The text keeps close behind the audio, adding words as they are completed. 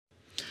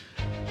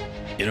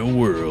In a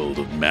world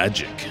of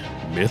magic,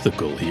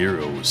 mythical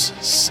heroes,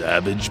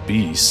 savage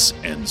beasts,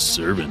 and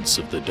servants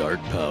of the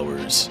dark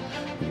powers,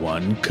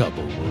 one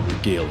couple will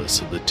regale us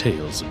of the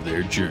tales of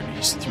their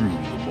journeys through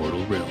the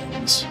mortal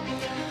realms.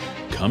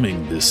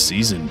 Coming this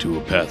season to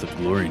a path of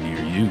glory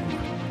near you,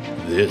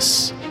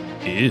 this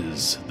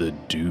is the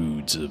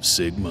Dudes of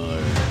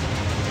Sigmar.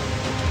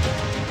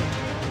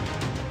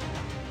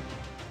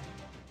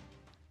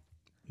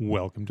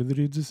 Welcome to the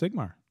Dudes of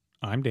Sigmar.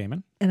 I'm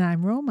Damon. And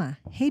I'm Roma.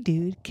 Hey,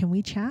 dude, can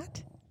we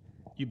chat?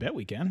 You bet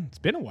we can. It's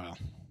been a while.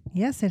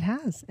 Yes, it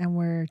has. And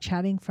we're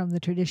chatting from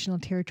the traditional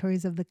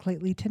territories of the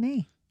Claytley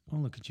Tene. Oh,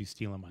 look at you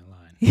stealing my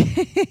line.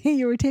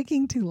 You were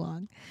taking too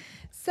long.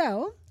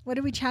 So, what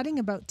are we chatting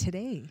about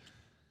today?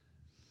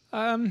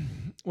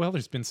 Well,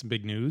 there's been some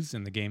big news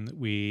in the game that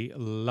we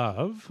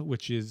love,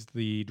 which is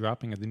the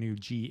dropping of the new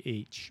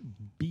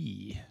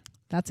GHB.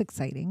 That's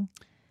exciting.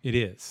 It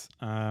is.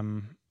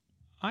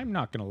 I'm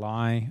not going to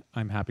lie.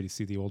 I'm happy to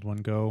see the old one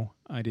go.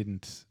 I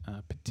didn't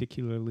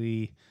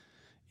particularly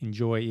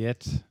enjoy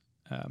it.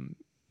 The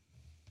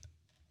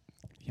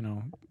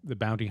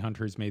bounty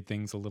hunters made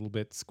things a little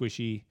bit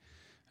squishy.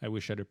 I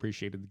wish I'd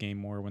appreciated the game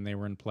more when they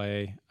were in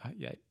play. I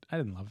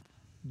didn't love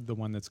the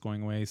one that's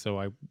going away, so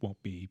I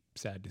won't be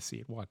sad to see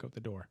it walk out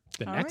the door.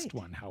 The next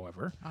one,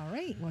 however. All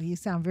right. Well, you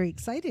sound very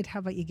excited. How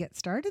about you get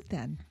started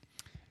then?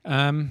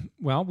 This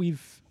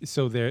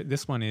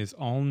one is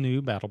all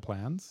new battle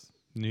plans,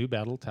 new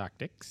battle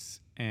tactics,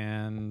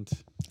 and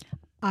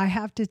I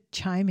have to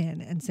chime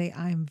in and say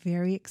I'm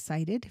very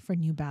excited for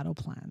new battle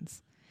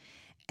plans.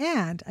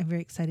 And I'm very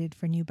excited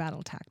for new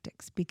battle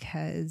tactics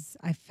because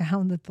I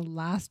found that the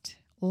last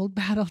old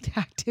battle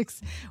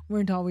tactics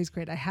weren't always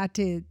great.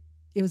 It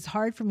was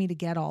hard for me to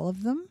get all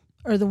of them,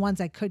 or the ones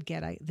I could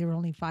get. There were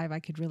only 5 I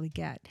could really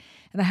get.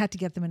 And I had to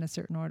get them in a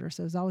certain order,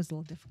 so it was always a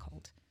little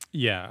difficult.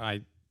 Yeah,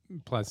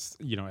 plus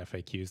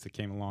FAQs that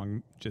came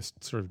along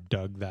just sort of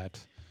dug that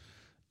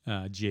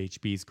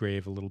GHB's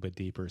grave a little bit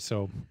deeper.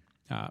 So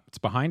it's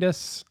behind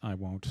us. I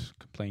won't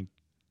complain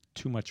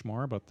too much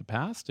more about the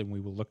past, and we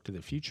will look to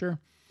the future.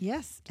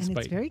 Yes, and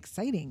it's very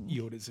exciting.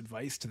 Yoda's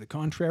advice to the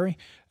contrary.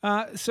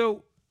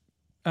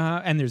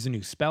 And there's a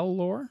new spell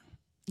lore.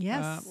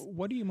 Yes.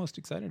 What are you most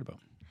excited about?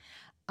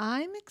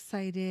 I'm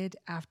excited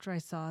after I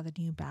saw the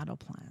new battle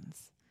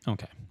plans.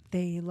 Okay.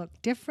 They look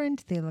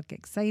different. They look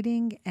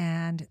exciting.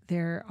 And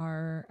there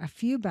are a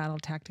few battle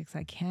tactics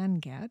I can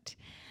get.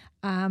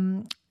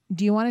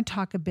 Do you want to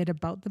talk a bit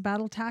about the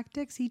battle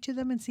tactics, each of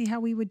them, and see how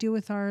we would do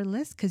with our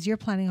list? Because you're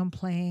planning on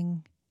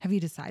playing. Have you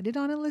decided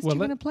on a list you're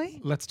going to play?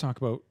 Let's talk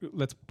about,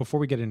 before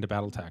we get into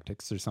battle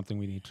tactics, there's something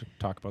we need to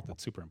talk about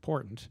that's super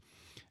important,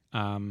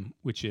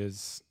 which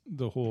is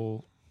the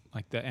whole,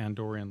 the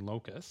Andorian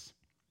locus.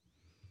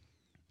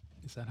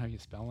 Is that how you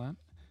spell that?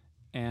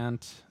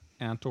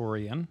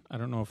 Antorian. I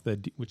don't know if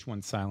which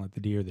one's silent, the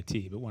D or the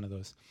T, but one of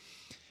those.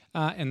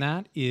 And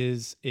that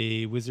is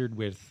a wizard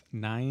with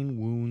 9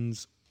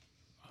 wounds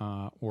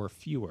or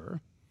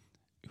fewer,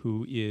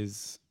 who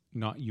is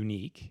not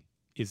unique,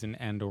 is an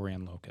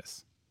Andorian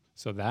locus.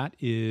 So that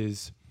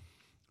is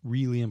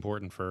really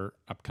important for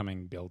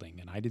upcoming building,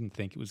 and I didn't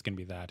think it was going to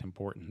be that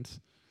important.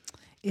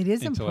 It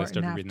is until important I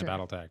started reading the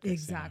battle tactics.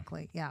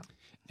 Exactly, yeah.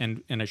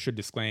 And I should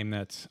disclaim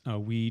that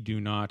we do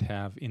not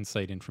have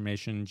insight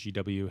information.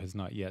 GW has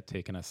not yet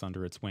taken us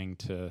under its wing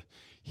to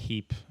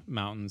heap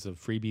mountains of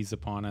freebies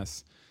upon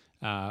us.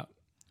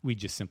 We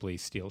just simply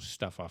steal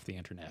stuff off the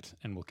internet,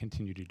 and we'll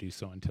continue to do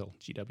so until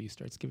GW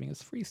starts giving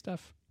us free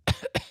stuff.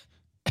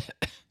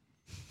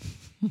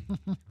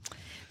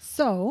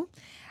 So,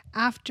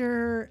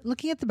 after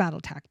looking at the battle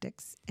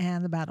tactics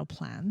and the battle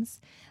plans,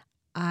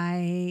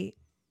 I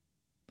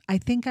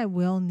think I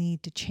will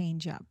need to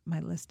change up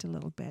my list a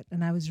little bit.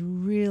 And I was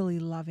really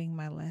loving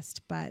my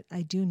list, but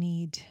I do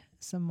need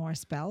some more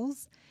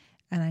spells,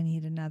 and I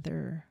need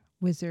another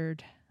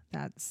wizard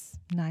that's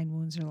 9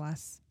 wounds or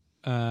less.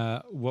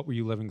 What were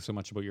you loving so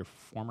much about your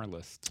former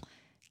list?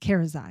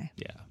 Karazai.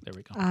 Yeah, there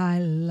we go. I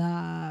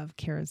love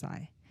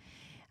Karazai.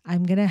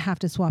 I'm going to have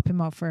to swap him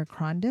out for a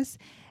Krondis.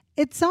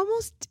 It's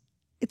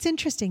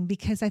interesting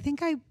because I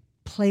think I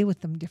play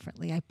with them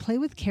differently. I play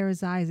with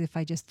Karazai as if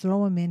I just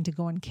throw him in to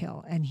go and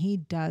kill, and he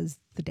does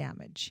the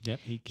damage.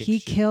 Yep, he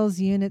kills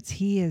units.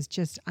 He is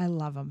just, I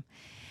love him.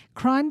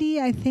 Krondi,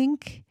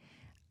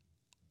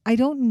 I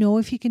don't know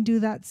if he can do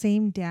that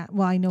same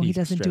Well, I know he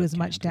doesn't do as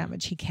much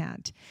damage. He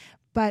can't.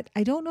 But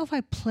I don't know if I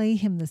play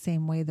him the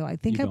same way, though. I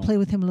think I play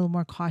with him a little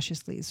more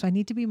cautiously. So I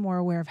need to be more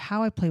aware of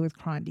how I play with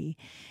Krondi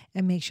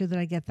and make sure that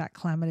I get that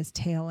Calamitous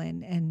Tail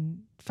in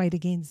and fight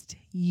against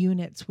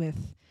units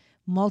with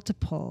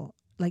multiple,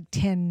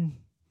 10.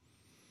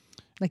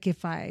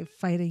 If I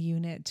fight a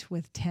unit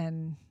with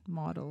 10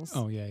 models.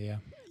 Oh, yeah.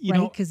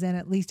 Because then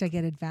at least I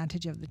get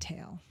advantage of the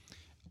tail.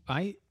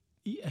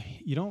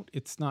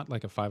 It's not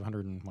like a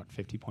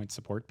 550 point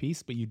support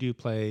piece, but you do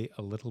play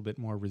a little bit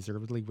more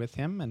reservedly with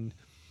him. And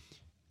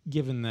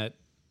given that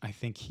I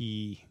think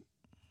he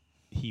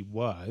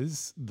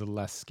was the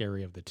less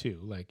scary of the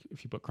two,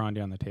 if you put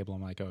Krondi on the table,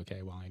 I'm like,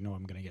 okay, well, I know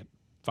I'm going to get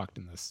fucked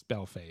in the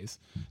spell phase.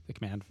 The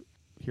command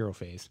hero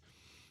phase.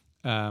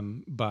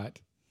 But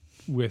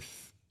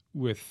with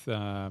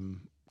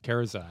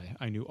Karazai,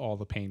 I knew all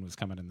the pain was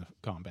coming in the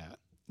combat.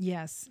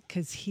 Yes,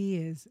 because he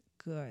is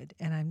good.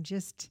 And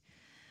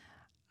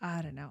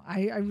I don't know.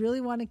 I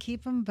really want to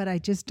keep him, but I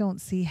just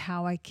don't see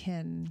how I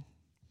can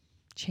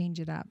change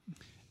it up.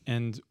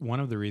 And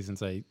one of the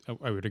reasons I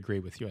would agree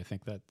with you, I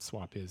think that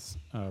swap is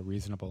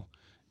reasonable,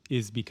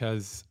 is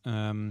because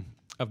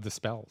of the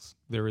spells.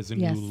 There is a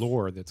new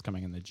lore that's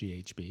coming in the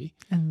GHB.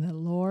 And the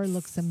lore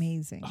looks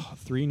amazing.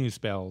 3 new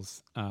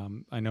spells.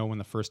 I know when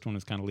the first one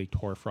was kind of leaked,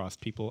 Hoarfrost,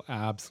 people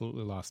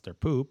absolutely lost their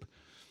poop.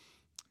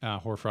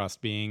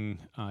 Hoarfrost being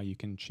you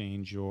can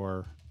change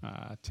your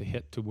to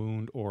hit, to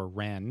wound, or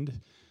rend.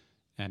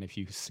 And if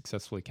you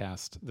successfully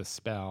cast the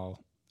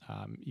spell,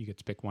 you get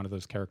to pick one of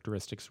those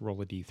characteristics,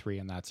 roll a d3,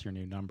 and that's your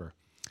new number.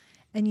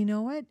 And you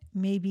know what?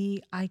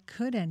 Maybe I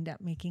could end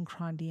up making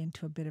Crondi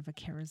into a bit of a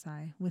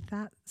Karazai with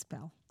that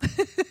spell.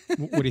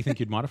 What do you think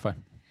you'd modify?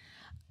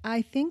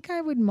 I think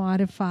I would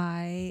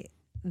modify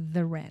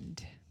the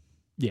rend.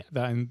 Yeah,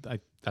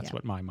 that's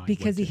what my mind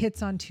because he went to.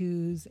 hits on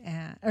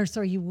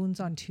 2s he wounds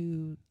on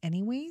 2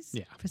 anyways.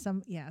 Yeah. For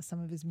some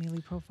of his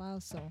melee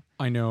profiles. So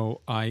I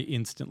know I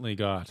instantly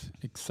got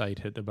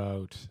excited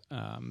about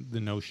the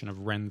notion of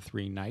Rend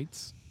 3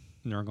 Knights,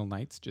 Nurgle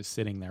Knights, just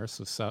sitting there.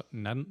 So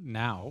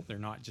now they're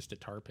not just a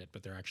tar pit,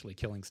 but they're actually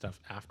killing stuff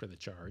after the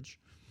charge.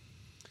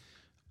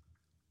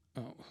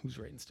 Oh, who's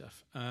writing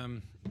stuff?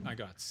 I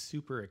got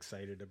super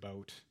excited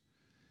about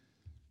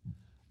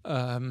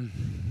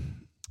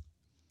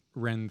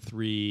Rend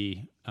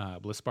 3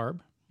 Blissbarb.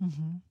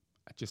 Mm-hmm.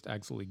 Just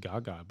absolutely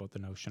gaga about the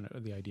notion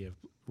of the idea of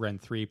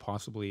Rend 3,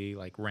 possibly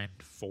like Rend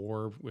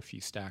 4 if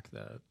you stack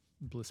the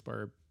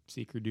Blissbarb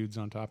Seeker dudes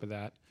on top of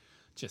that.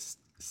 Just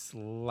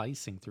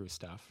slicing through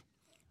stuff.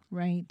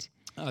 Right.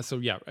 So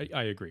yeah,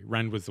 I agree.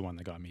 Rend was the one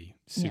that got me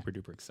super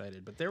duper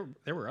excited, but there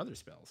were other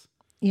spells.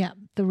 Yeah,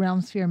 the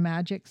Realm Sphere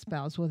magic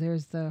spells. Well,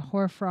 there's the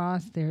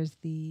Hoarfrost, there's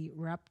the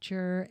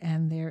Rupture,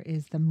 and there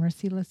is the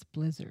Merciless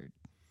Blizzard.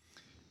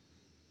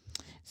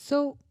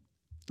 So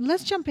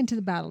let's jump into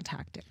the battle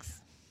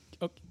tactics.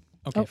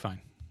 Okay, fine.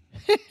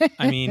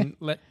 I mean,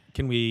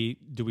 do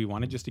we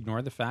want to just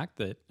ignore the fact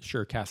that,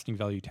 sure, casting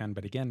value 10,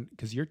 but again,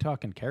 because you're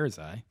talking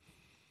Karazai,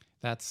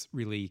 that's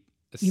really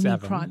a 7. You mean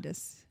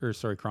Krondys.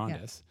 Krondys.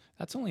 Yeah.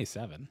 That's only a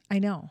 7. I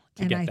know.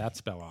 To get that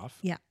spell off.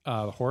 Yeah.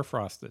 The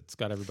Hoarfrost that's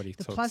got everybody.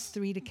 The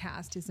 +3 to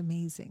cast is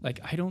amazing. Like,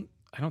 I don't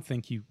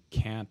think you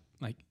can't,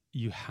 like,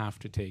 you have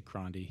to take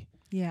Crondi.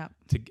 Yeah.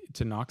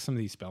 To knock some of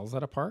these spells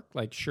out of park.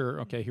 Like,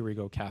 sure, okay, here we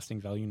go. Casting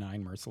value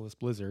 9, Merciless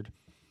Blizzard.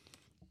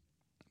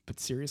 But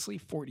seriously,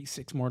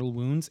 46 mortal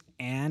wounds,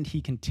 and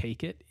he can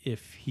take it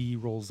if he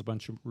rolls a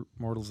bunch of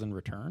mortals in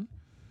return.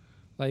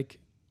 Like,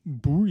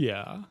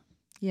 booyah.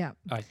 Yeah.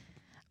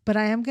 But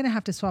I am going to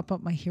have to swap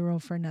out my hero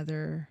for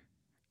another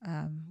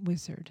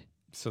wizard.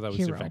 So that was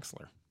your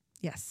Vexler.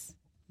 Yes.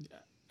 Yeah.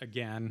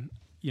 Again,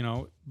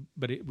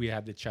 but we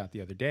had the chat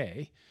the other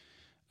day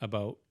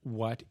about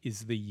what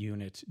is the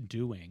unit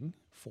doing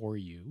for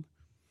you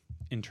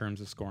in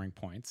terms of scoring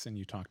points. And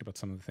you talked about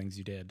some of the things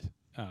you did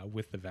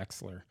with the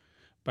Vexler.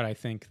 But I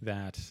think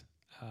that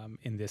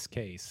in this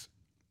case,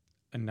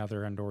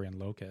 another Andorian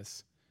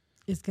Locus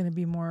is going to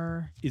be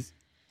more is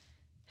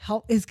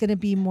going to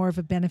be more of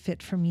a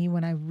benefit for me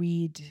when I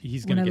read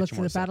when I look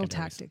at the battle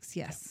tactics.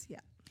 Yes, yeah.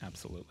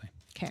 Absolutely.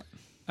 Okay.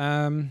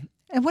 And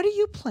what are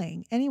you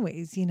playing,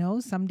 anyways?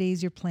 Some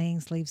days you're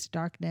playing Slaves to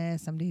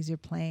Darkness. Some days you're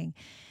playing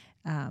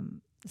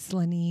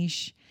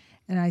Slaanesh.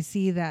 And I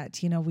see that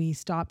we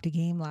stopped a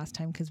game last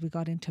time because we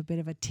got into a bit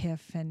of a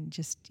tiff and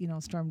just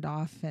stormed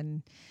off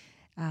and.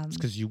 It's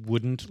because you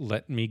wouldn't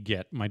let me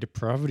get my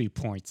depravity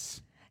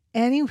points.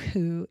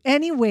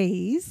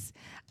 Anyways,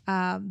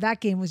 that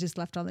game was just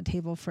left on the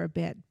table for a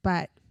bit.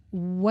 But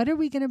what are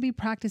we going to be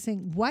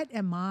practicing? What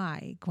am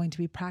I going to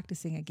be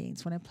practicing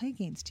against when I play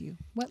against you?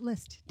 What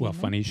list? Well,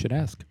 funny you should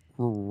ask.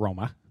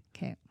 Roma.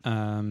 Okay.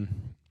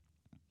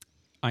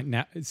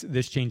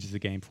 This changes the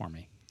game for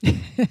me.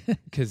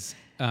 Because,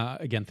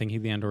 again, thinking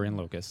of the Andorian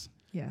Locus.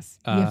 Yes.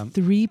 You have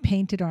 3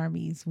 painted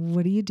armies.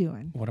 What are you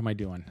doing? What am I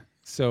doing?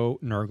 So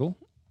Nurgle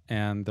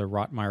and the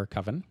Rotmire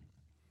Coven.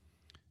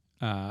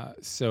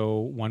 So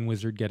one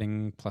wizard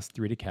getting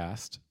 +3 to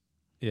cast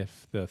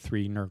if the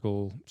 3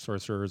 Nurgle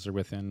sorcerers are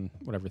within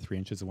 3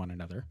 inches of one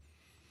another.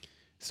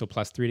 So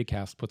 +3 to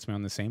cast puts me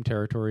on the same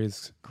territory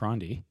as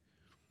Crondi.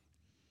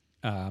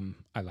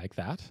 I like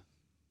that.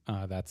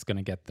 That's going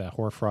to get the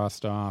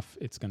Hoarfrost off.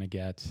 It's going to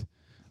get,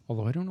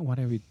 although I don't know what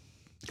I would,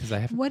 because I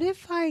have. What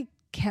if I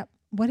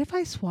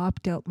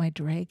swapped out my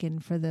dragon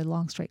for the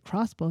long straight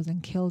crossbows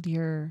and killed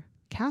your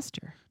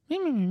caster?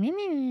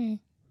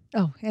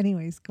 Oh,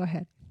 anyways, go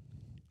ahead.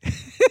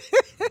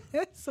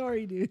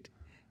 Sorry, dude.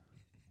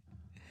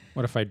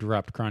 What if I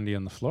dropped Crondi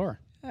on the floor?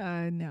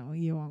 No,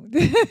 you won't.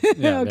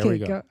 Yeah, okay, there we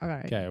go. All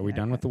right. Okay, are we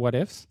done with the what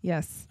ifs?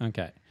 Yes.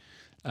 Okay.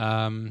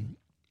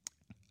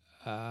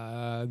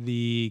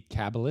 The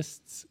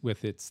Kabbalists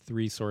with its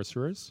 3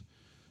 sorcerers,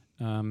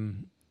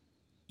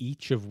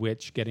 each of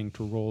which getting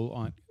to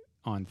roll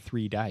on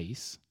 3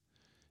 dice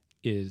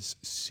is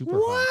super hot.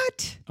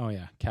 What? Oh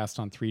yeah, cast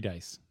on 3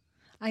 dice.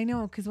 I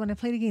know, because when I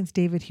played against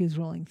David, he was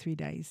rolling 3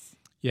 dice.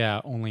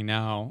 Yeah, only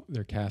now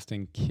they're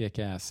casting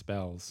kick-ass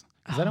spells.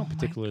 Because I don't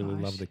particularly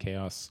love the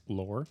chaos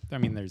lore. I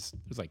mean, there's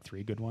like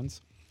 3 good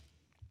ones.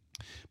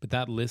 But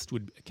that list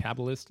would a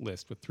Kabbalist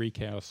list with 3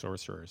 chaos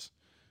sorcerers,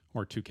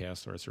 or 2 chaos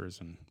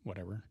sorcerers and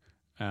whatever,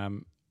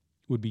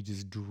 would be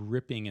just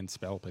dripping in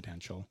spell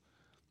potential,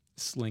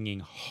 slinging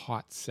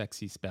hot,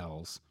 sexy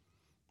spells.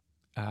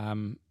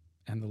 And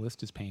the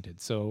list is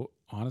painted. So,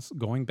 honestly,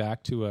 going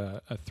back to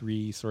a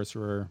 3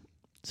 sorcerer.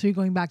 So you're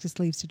going back to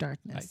Slaves to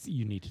Darkness.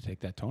 You need to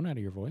take that tone out of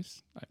your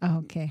voice.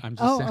 Okay. I'm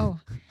just saying.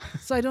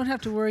 So I don't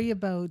have to worry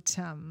about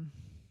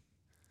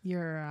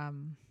your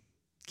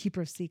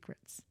Keeper of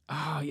Secrets.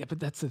 Oh, yeah, but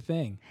that's the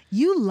thing.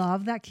 You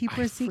love that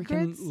Keeper of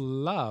Secrets?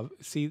 Love.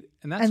 See,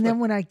 and that's and then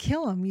when I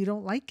kill him, you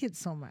don't like it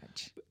so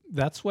much.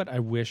 That's what I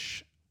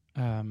wish.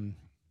 And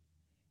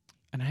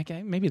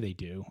maybe they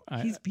do.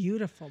 He's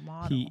beautiful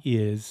model. He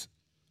is.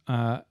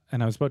 And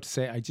I was about to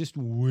say, I just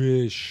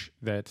wish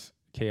that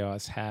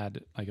Chaos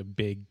had like a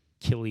big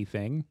killy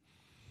thing.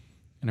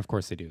 And of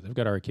course they do. They've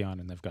got Archeon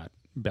and they've got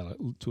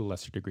to a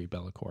lesser degree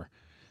Be'lakor.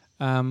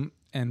 And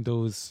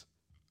those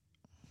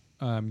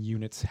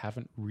units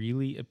haven't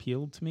really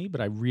appealed to me, but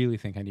I really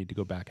think I need to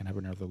go back and have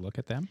another look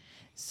at them.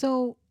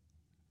 So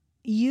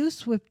you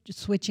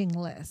switching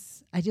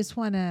lists. I just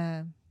want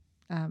to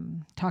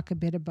talk a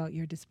bit about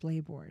your display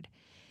board.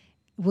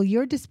 Will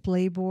your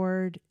display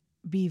board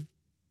be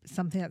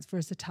something that's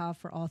versatile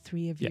for all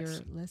 3 of your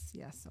lists?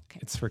 Yes. Okay.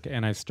 It's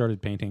and I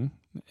started painting,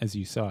 as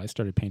you saw. I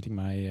started painting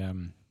my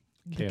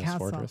Chaos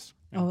Fortress.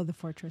 Oh, the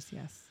fortress.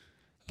 Yes.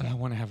 Okay. I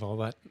want to have all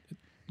that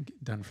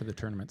done for the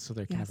tournament, so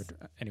they can have it.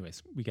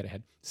 Anyways, we get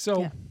ahead.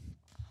 So,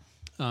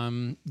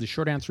 the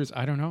short answer is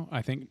I don't know.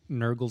 I think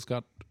Nurgle's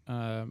got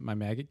my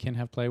Maggotkin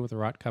have play with the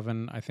Rot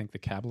Coven. I think the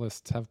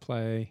Kabbalists have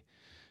play.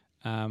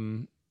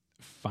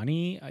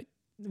 Funny.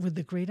 Would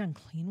the Great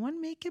Unclean One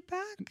make it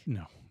back?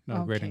 No. The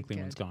Great Unclean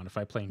One's gone. If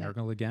I play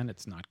Nurgle again,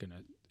 it's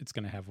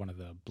gonna have one of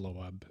the blow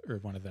up or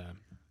one of the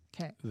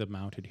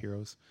mounted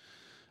heroes.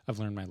 I've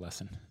learned my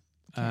lesson.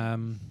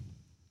 Okay.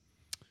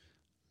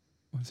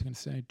 What was I going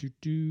to say?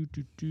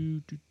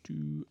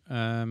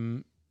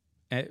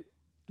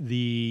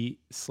 The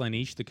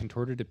Slaanesh, the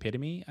Contorted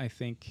Epitome, I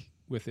think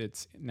with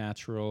its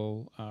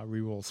natural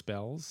reroll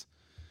spells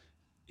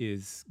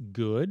is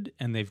good,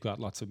 and they've got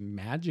lots of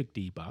magic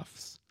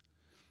debuffs.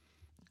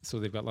 So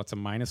they've got lots of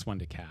 -1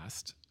 to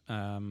cast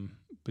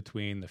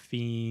between the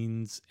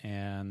Fiends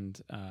and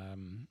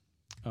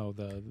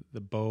the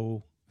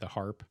bow, the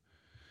harp.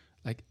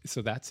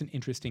 So that's an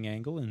interesting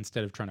angle.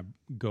 Instead of trying to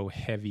go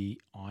heavy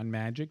on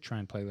magic, try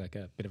and play like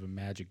a bit of a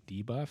magic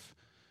debuff.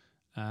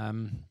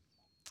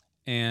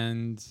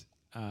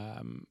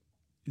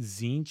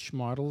 Tzeentch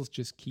models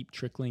just keep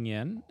trickling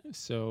in.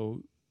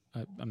 So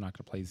I'm not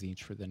going to play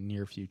Tzeentch for the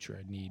near future.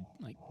 I'd need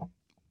like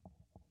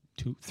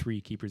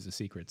 2-3 Keepers of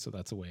Secrets. So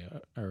that's a way,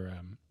 or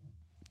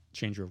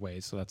Changer of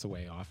Ways. So that's a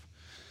way off.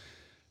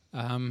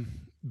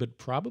 But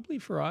probably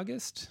for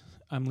August,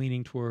 I'm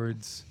leaning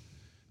towards...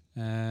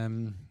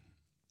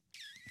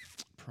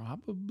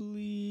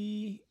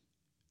 probably,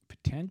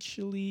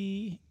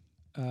 potentially.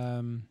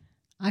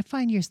 I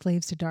find your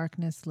Slaves to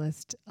Darkness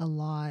list a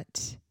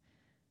lot.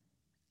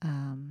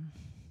 I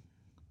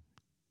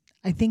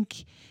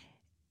think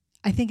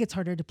it's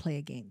harder to play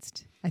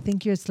against. I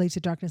think your Slaves to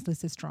Darkness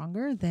list is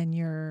stronger than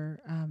your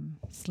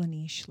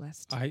Slaanesh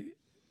list. I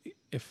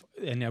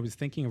was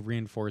thinking of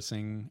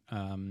reinforcing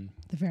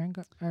the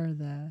Varangard or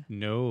the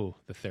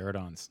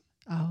Theridons.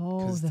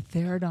 Oh, the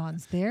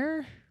Theridons.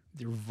 They're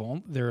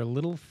a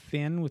little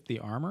thin with the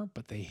armor,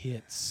 but they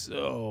hit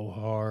so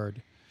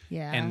hard.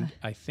 Yeah. And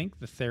I think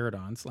the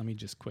Theridons, let me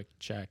just quick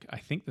check. I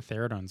think the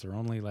Theridons are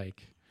only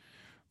like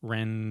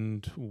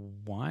Rend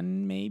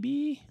 1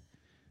 maybe.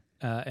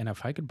 And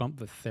if I could bump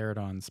the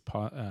Theridons,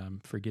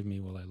 forgive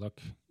me while I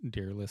look,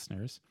 dear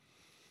listeners.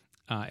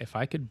 If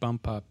I could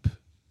bump up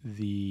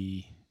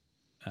the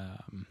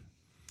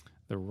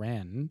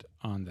Rend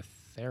on the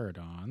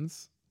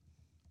Theridons.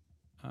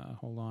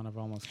 Hold on, I've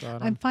almost got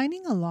them. I'm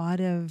finding a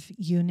lot of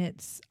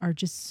units are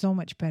just so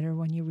much better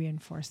when you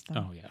reinforce them.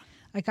 Oh, yeah.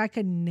 Like I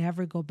could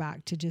never go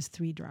back to just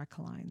 3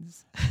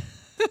 Dracolines.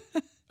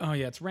 Oh,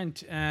 yeah, it's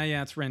Rend.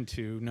 It's Rend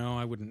 2. No,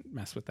 I wouldn't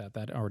mess with that.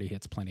 That already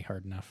hits plenty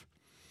hard enough.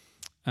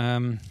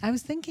 I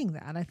was thinking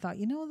that. I thought,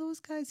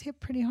 those guys hit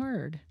pretty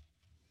hard.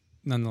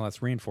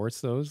 Nonetheless, reinforce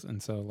those,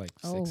 and so like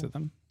 6 of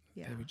them,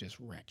 they would just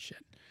wreck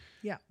shit.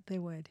 Yeah, they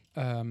would.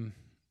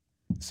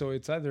 So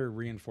it's either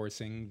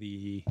reinforcing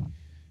the...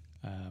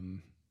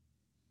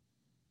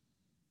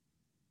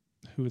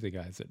 who are the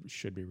guys that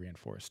should be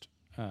reinforced?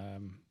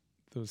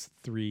 Those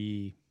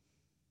 3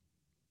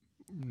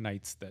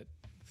 knights,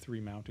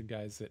 3 mounted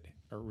guys that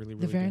are really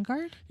the Varangard?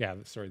 Good. Yeah,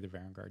 the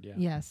Varangard. Yeah.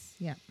 Yes.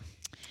 Yeah.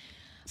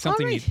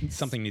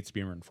 Something needs to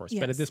be reinforced,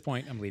 but at this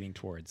point, I'm leaning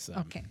towards.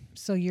 Okay,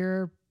 so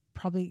you're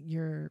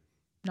going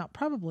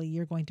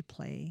to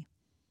play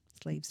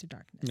Slaves to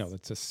Darkness. No,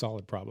 that's a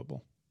solid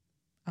probable.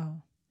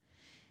 Oh.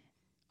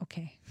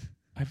 Okay.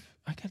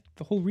 I got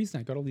the whole reason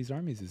I got all these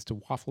armies is to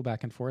waffle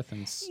back and forth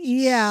and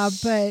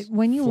but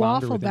when you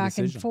flounder waffle with back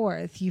and indecision.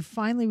 forth, you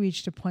finally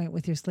reached a point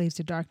with your Slaves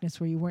to Darkness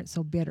where you weren't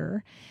so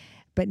bitter.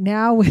 But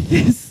now with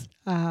this,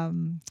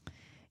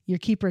 your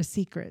Keeper of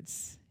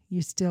Secrets,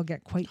 you still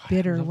get quite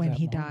bitter when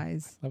he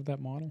dies. I love that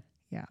model.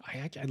 Yeah.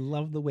 I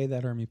love the way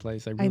that army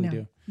plays. I I really know.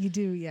 do. You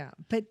do, yeah.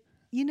 But,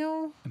 you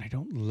know. And I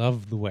don't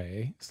love the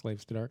way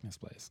Slaves to Darkness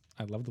plays.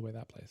 I love the way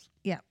that plays.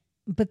 Yeah.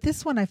 But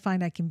this one I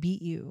find I can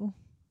beat you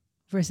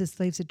versus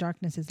Slaves to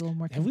Darkness is a little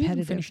more competitive. Have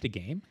we even finished a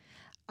game?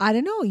 I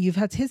don't know. You've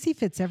had hissy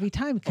fits every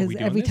time because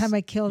every time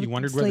I kill, you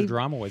wondered where the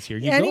drama was here.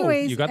 You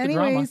anyways, you got the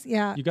drama.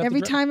 Yeah. You got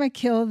every time I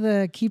kill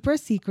the Keeper of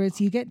Secrets,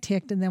 you get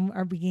ticked, and then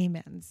our game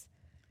ends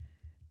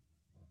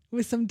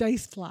with some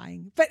dice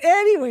flying. But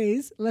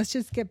anyways, let's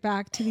just get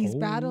back to these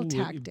battle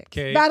tactics.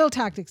 Okay. Battle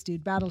tactics,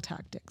 dude. Battle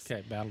tactics.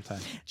 Okay, battle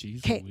tactics. Jeez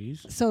Okay.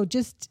 Louise. So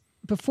just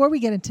before we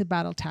get into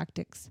battle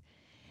tactics,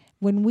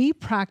 when we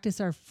practice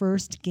our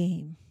first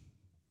game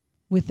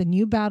with the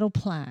new battle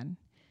plan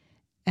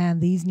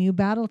and these new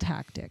battle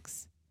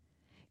tactics,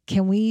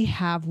 can we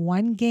have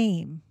one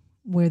game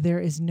where there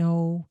is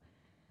no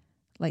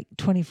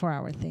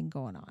 24-hour thing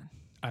going on?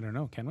 I don't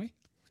know. Can we?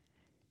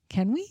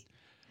 Can we?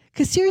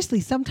 Because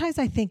seriously, sometimes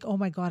I think, oh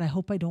my God, I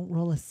hope I don't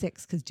roll a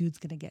 6 because dude's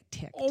going to get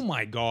ticked. Oh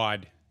my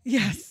God.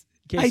 Yes.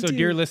 Okay, so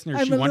dear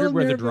listener, she wondered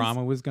where the nervous.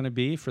 drama was going to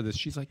be for this.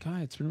 She's like,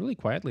 it's been really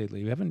quiet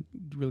lately. We haven't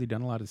really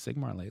done a lot of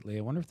Sigmar lately.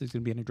 I wonder if there's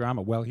going to be any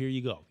drama. Well, here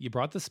you go. You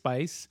brought the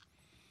spice.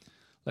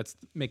 Let's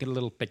make it a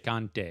little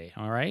picante,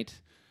 all right?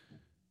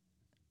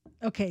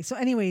 Okay, so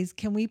anyways,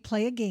 can we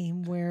play a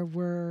game where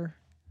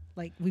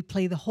we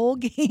play the whole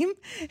game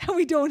and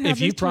we don't have If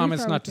you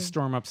promise not to thing?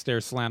 storm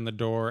upstairs, slam the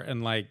door,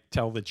 and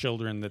tell the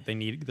children that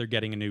they're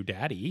getting a new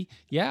daddy,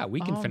 yeah, we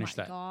can finish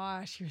that. Oh my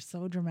gosh, you're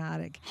so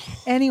dramatic.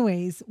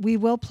 Anyways, we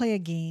will play a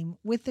game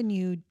with the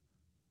new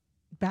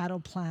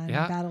battle plan,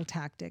 battle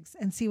tactics,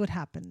 and see what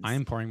happens. I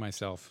am pouring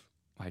myself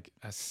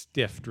a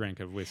stiff drink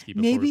of whiskey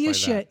before Maybe we play you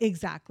should. that.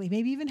 Exactly.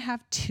 Maybe even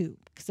have 2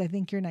 because I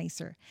think you're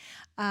nicer.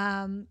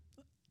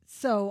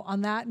 So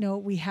on that note,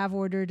 we have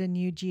ordered a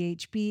new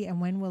GHB,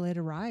 and when will it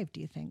arrive, do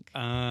you think?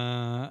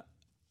 I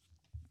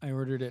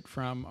ordered it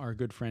from our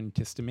good friend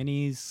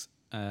Tistaminis.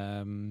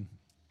 I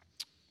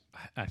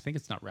think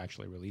it's not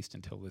actually released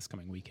until this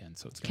coming weekend,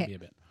 so it's going to be a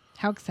bit.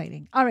 How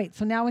exciting. All right,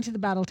 so now into the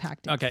battle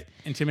tactics. Okay,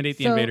 intimidate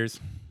the invaders.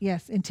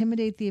 Yes,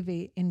 intimidate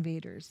the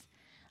invaders.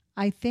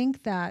 I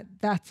think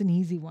that's an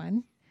easy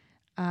one,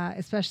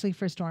 especially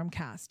for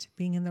Stormcast.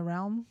 Being in the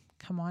realm,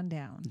 come on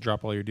down.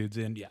 Drop all your dudes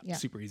in. Yeah,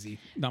 super easy.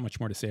 Not much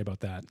more to say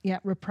about that. Yeah,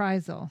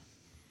 reprisal.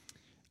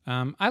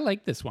 I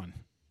like this one.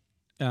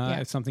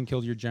 If something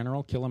killed your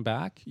general, kill him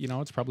back.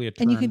 It's probably a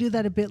turn. And you can do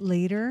that a bit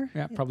later.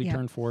 Yeah, probably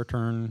turn 4,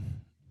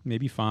 turn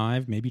maybe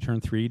 5, maybe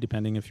turn 3,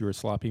 depending if you were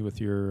sloppy with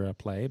your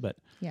play. But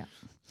yeah,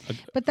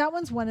 but that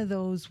one's one of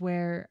those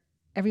where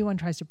everyone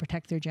tries to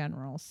protect their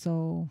general.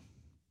 So,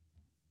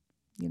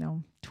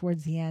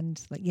 towards the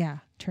end,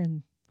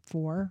 turn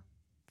 4,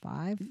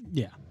 5.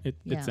 Yeah,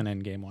 it's an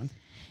end game one.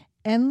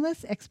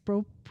 Endless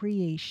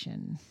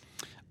expropriation.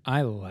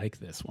 I like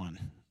this one.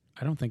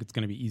 I don't think it's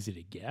going to be easy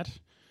to get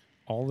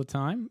all the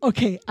time.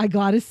 Okay, I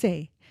gotta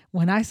say,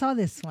 when I saw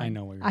this one, I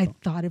know where you're I going.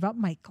 thought about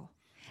Michael,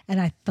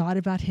 and I thought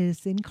about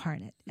his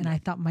incarnate, and I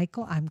thought,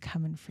 Michael, I'm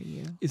coming for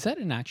you. Is that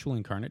an actual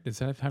incarnate? Does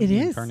that have It the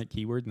is. incarnate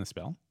keyword in the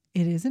spell?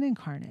 It is an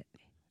incarnate.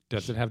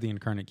 Does it have the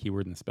incarnate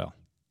keyword in the spell?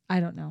 I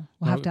don't know.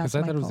 We'll have to ask Because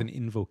I Michael. thought it was an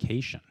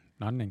invocation,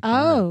 not an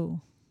incarnate.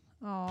 Oh.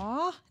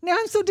 Aw, now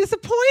I'm so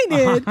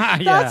disappointed. Yeah.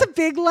 That's a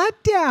big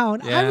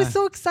letdown. I Yeah. was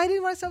so excited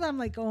when I saw that. I'm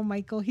like, oh,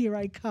 Michael, here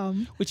I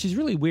come. Which is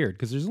really weird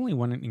because there's only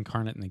one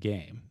incarnate in the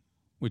game,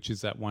 which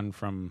is that one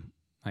from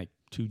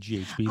 2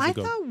 GHBs I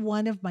ago. thought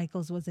one of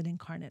Michael's was an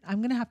incarnate. I'm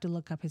going to have to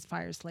look up his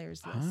Fire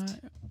Slayers list.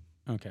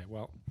 Okay,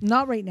 well.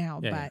 Not right now,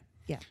 but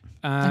yeah.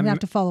 I'm going to have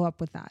to follow up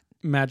with that.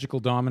 Magical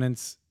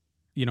dominance,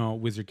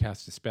 wizard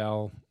casts a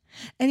spell.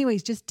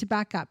 Anyways, just to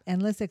back up,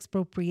 endless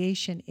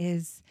expropriation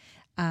is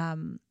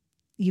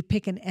you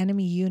pick an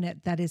enemy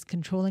unit that is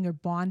controlling or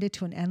bonded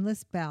to an endless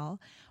spell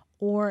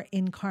or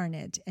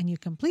incarnate, and you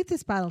complete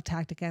this battle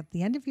tactic at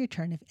the end of your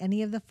turn if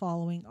any of the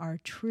following are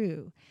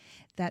true.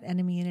 That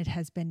enemy unit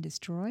has been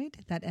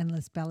destroyed, that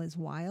endless spell is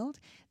wild,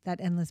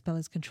 that endless spell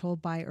is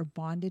controlled by or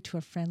bonded to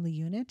a friendly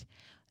unit,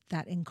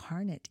 that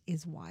incarnate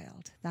is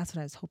wild. That's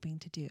what I was hoping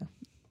to do.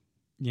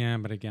 Yeah,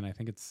 but again, I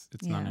think it's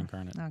not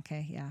incarnate.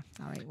 Okay, yeah.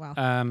 All right,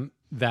 well.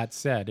 That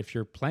said, if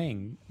you're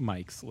playing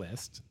Mike's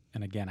list,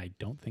 and again, I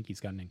don't think he's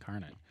got an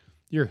incarnate,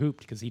 you're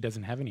hooped because he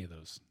doesn't have any of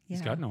those. Yeah.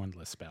 He's got no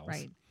endless spells.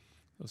 Right.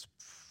 Those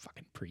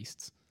fucking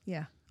priests.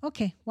 Yeah.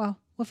 Okay, well,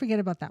 we'll forget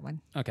about that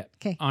one. Okay.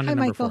 Okay. On Hi, to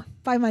number Michael. 4.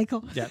 Bye,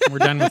 Michael. Yeah, we're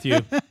done with you.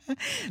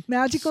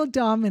 Magical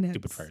dominance.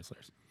 Stupid Fire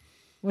Slayers.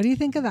 What do you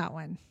think of that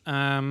one?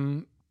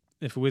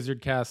 If a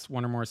wizard casts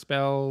 1 or more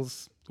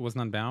spells,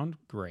 wasn't unbound,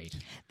 great.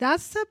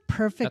 That's the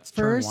perfect That's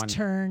turn first 1.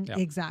 turn. Yep.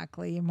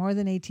 Exactly. You're more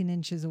than 18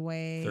 inches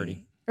away.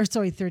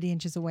 30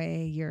 inches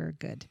away. You're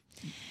good.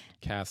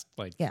 Cast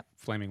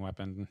flaming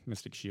weapon,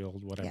 mystic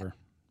shield, whatever.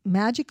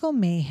 Magical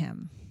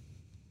mayhem.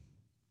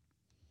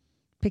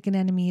 Pick an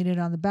enemy unit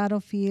on the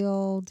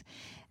battlefield.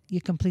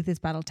 You complete this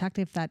battle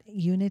tactic if that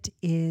unit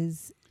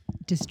is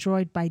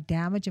destroyed by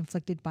damage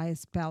inflicted by a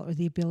spell or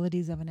the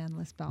abilities of an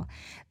endless spell.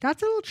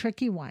 That's a little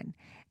tricky one.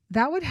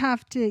 You'd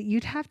have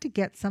to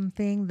get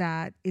something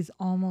that is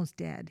almost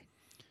dead.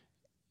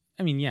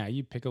 I mean, yeah,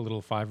 you pick a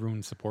little 5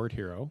 rune support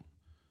hero,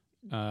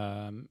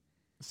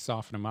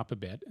 soften them up a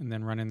bit, and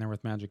then run in there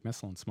with magic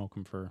missile and smoke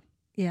them for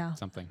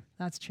something.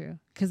 That's true.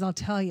 Because I'll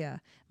tell you,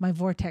 my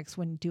vortex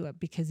wouldn't do it,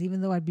 because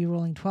even though I'd be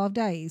rolling 12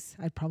 dice,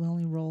 I'd probably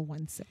only roll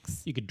 1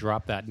 6. You could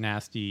drop that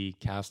nasty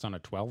cast on a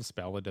 12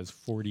 spell that does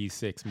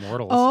 46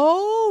 mortals.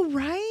 Oh,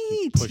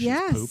 right.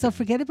 Yes. Pooping. So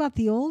forget about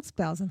the old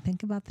spells and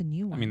think about the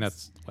new ones. I mean,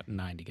 that's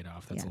 9 to get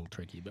off. That's a little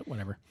tricky, but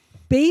whatever.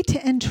 Bait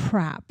and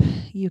trap.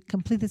 You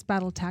complete this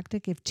battle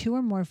tactic if 2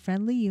 or more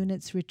friendly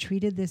units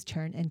retreated this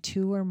turn and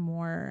 2 or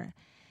more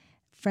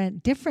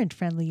different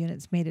friendly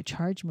units made a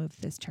charge move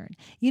this turn.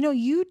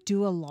 You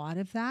do a lot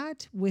of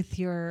that with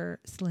your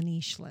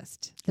Slaanesh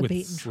list, the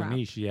bait and trap.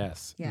 Slaanesh,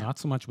 yes. Yeah. Not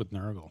so much with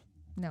Nurgle.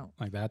 No.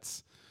 Like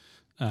that's...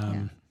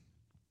 And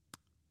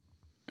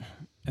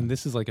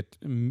this is like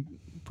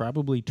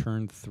probably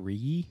turn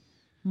 3.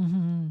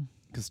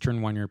 Because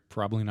turn 1, you're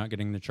probably not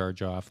getting the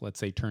charge off. Let's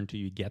say turn 2,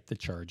 you get the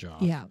charge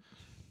off. Yeah.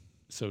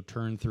 So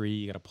turn 3,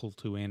 you got to pull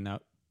 2 in,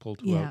 pull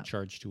 2 out,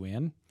 charge 2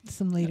 in.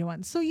 Some later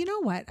ones. So you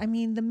know what? I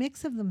mean, the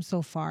mix of them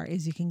so far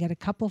is you can get a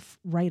couple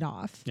right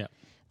off. Yeah.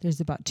 There's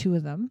about 2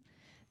 of them.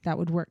 That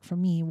would work for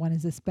me. One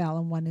is a spell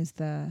and one is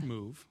the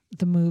move.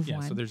 The move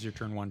one. Yeah, so there's your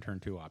turn 1, turn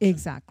 2 option.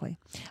 Exactly.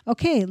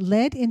 Okay,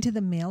 led into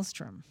the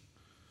maelstrom.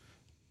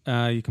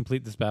 You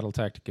complete this battle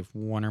tactic if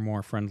 1 or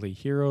more friendly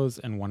heroes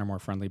and 1 or more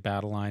friendly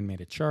battle line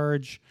made a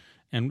charge,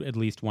 and at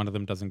least one of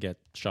them doesn't get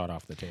shot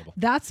off the table.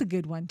 That's a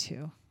good one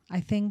too. I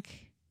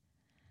think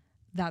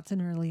that's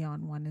an early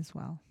on one as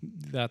well.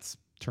 That's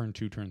turn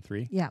 2, turn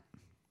 3. Yeah.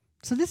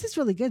 So this is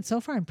really good.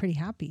 So far, I'm pretty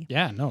happy.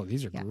 Yeah, no,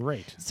 these are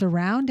great.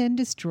 Surround and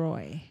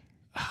destroy.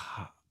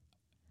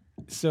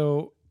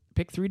 So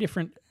pick 3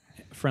 different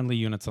friendly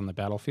units on the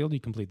battlefield. You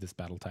complete this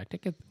battle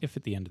tactic if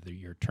at the end of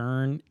your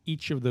turn,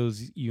 each of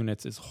those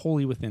units is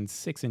wholly within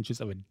 6 inches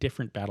of a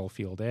different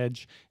battlefield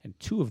edge, and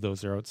 2 of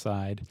those are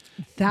outside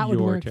that would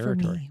your work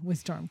territory. For me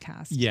with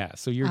Stormcast. Yeah,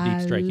 so you're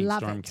deep striking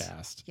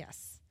Stormcast.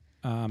 Yes.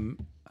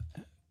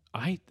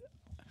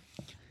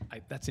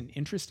 That's an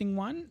interesting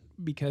one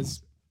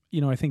because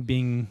I think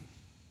being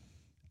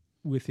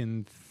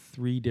within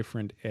 3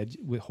 different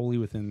wholly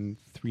within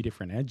 3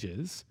 different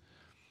edges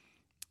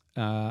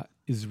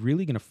is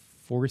really going to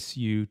force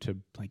you to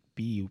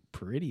be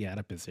pretty out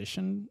of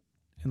position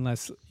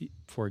unless,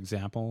 for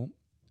example,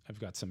 I've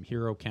got some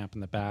hero camp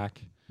in the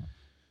back.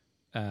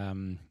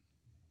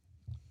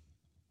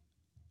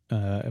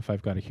 If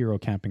I've got a hero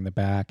camping the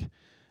back,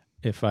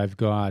 if I've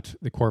got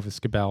the Corvus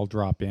Cabal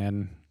drop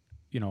in,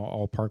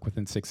 I'll park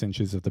within 6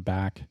 inches of the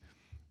back,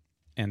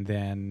 and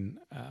then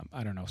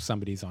I don't know,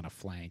 somebody's on a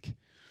flank.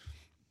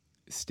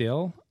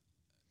 Still,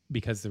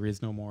 because there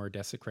is no more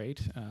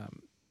Desecrate,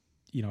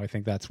 I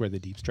think that's where the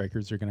deep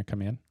strikers are going to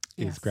come in,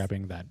 is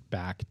grabbing that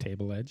back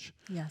table edge.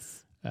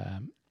 Yes.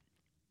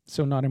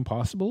 So not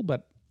impossible,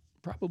 but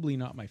probably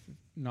not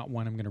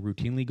one I'm going to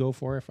routinely go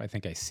for. If I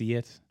think I see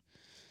it,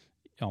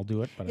 I'll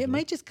do it. But it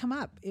might just come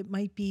up. It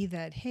might be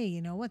that, hey,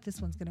 you know what?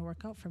 This one's going to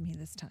work out for me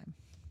this time.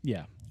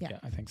 Yeah,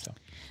 I think so.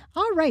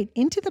 All right,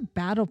 into the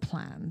battle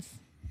plans.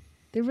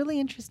 They're really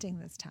interesting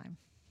this time.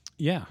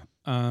 Yeah.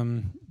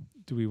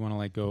 Do we want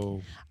to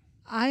go...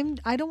 I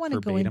don't want to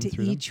go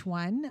into each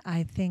one.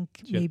 I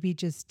think maybe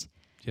just... Do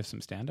you have some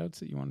standouts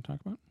that you want to talk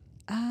about?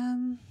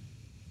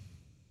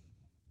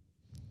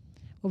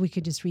 Well, we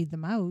could just read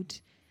them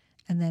out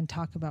and then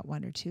talk about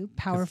 1 or 2.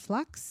 Power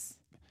Flux.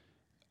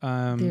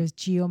 There's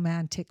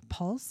Geomantic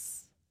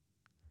Pulse.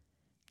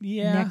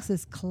 Yeah.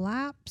 Nexus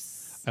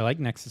Collapse. I like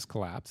Nexus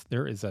Collapse.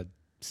 There is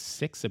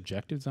 6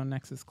 objectives on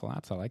Nexus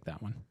Collapse. I like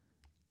that one.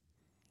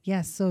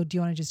 Yes. So do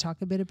you want to just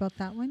talk a bit about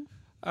that one?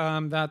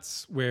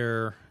 That's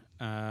where...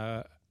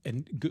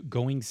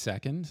 going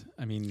second,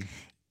 I mean...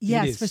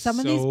 Yes, for some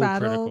of these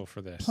battle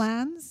for this.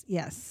 plans,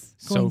 yes.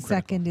 Going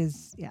second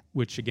is,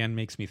 Which again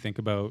makes me think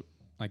about,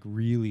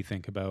 really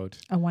think about...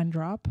 A 1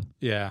 drop?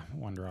 Yeah,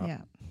 1 drop.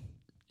 Yeah.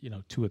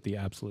 2 at the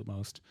absolute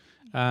most.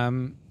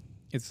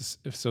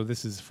 So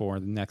this is for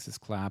the Nexus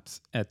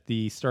Collapse. At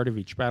the start of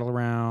each battle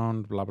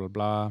round, blah, blah,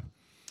 blah.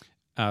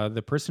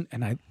 The person,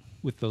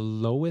 with the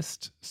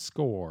lowest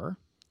score,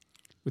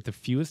 with the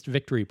fewest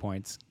victory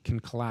points, can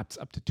collapse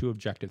up to 2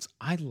 objectives.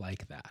 I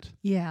like that.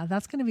 Yeah,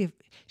 that's going to be...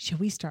 Shall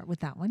we start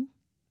with that one?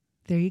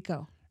 There you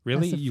go.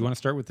 Really? You want to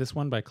start with this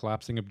one by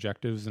collapsing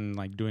objectives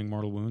and doing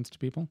mortal wounds to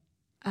people?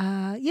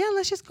 Yeah,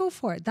 let's just go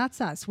for it.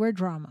 That's us. We're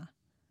drama.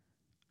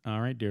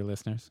 All right, dear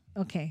listeners.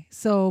 Okay.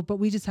 So, but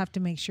we just have to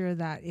make sure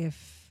that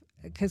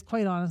because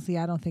quite honestly,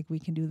 I don't think we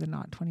can do the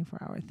not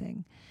 24-hour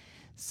thing.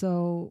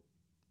 So,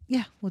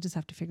 yeah, we'll just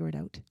have to figure it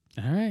out.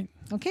 All right.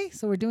 Okay,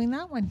 so we're doing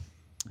that one.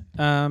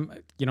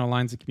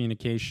 Lines of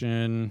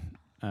communication.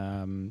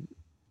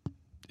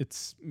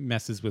 It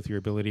messes with your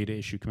ability to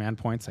issue command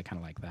points. I kind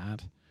of like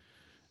that.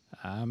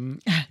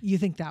 You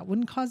think that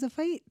wouldn't cause a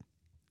fight?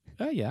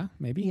 Yeah,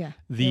 maybe. Yeah.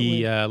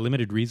 The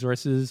limited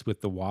resources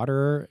with the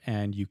water,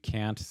 and you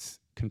can't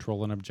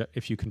control an object.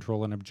 If you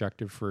control an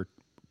objective for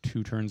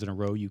 2 turns in a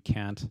row, you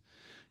can't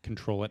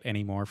control it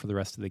anymore for the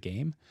rest of the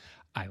game.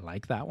 I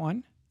like that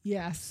one.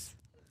 Yes.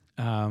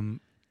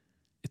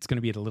 It's going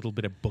to be a little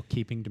bit of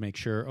bookkeeping to make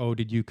sure,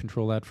 did you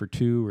control that for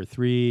 2 or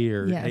 3?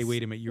 Or, yes. hey,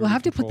 wait a minute. We'll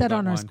have to put that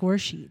on our score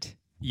sheet.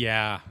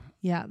 Yeah.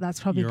 Yeah, that's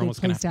probably You're a good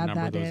place to add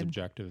that those in.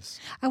 Objectives.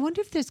 I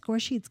wonder if their score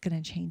sheet's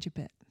going to change a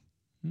bit.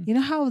 You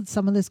know how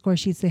some of the score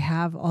sheets, they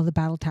have all the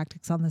battle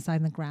tactics on the side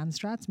and the grand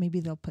strats?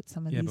 Maybe they'll put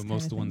some of these. Yeah, but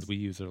most of the ones we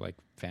use are like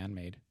fan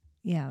made.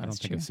 Yeah, that's I don't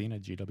think true. I've seen a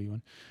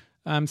GW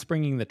one.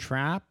 Springing the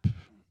trap.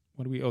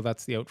 What do we? Oh,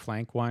 that's the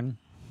outflank one.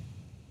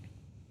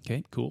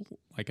 Okay, cool.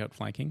 Like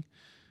outflanking.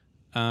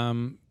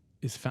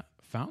 Is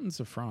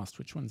Fountains of Frost?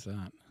 Which one's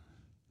that?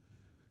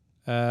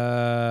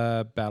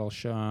 Battle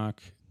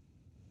Shock.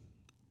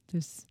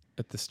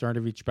 At the start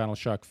of each Battle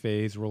Shock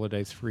phase, roll a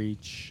dice for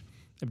each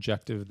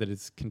objective that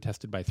is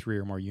contested by 3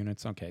 or more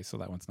units. Okay, so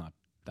that one's not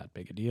that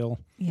big a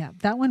deal. Yeah,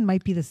 that one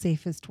might be the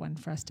safest one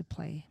for us to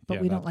play, but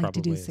we don't like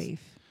to do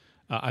safe.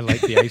 I like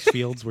the ice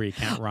fields where you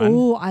can't run.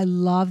 Oh, I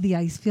love the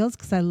ice fields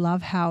because I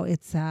love how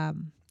it's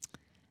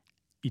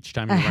each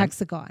time a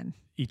hexagon.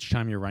 Each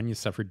time you run, you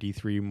suffer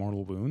D3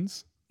 mortal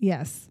wounds.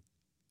 Yes.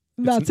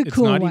 That's a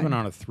cool one. It's not even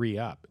on a 3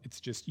 up.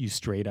 It's just you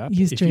straight up.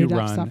 If you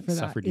run,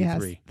 suffer D3.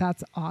 Yes,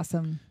 that's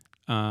awesome.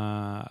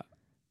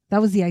 That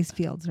was the ice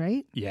fields,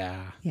 right?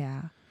 Yeah.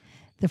 Yeah.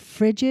 The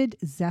Frigid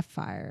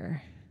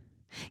Zephyr.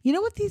 You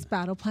know what these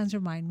battle plans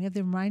remind me of?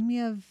 They remind me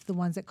of the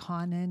ones that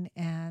Conan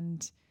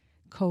and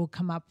Co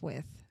come up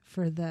with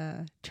for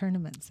the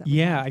tournaments.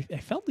 I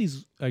felt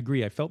these, I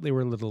agree. I felt they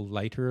were a little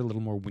lighter, a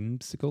little more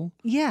whimsical.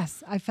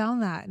 Yes, I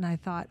found that. And I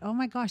thought, oh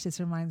my gosh, this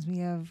reminds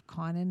me of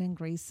Conan and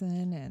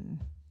Grayson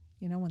and,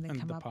 when they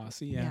come the up.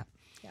 Posse, Yeah.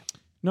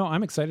 No,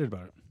 I'm excited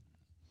about it.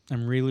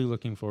 I'm really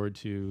looking forward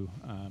to,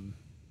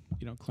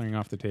 clearing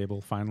off the table,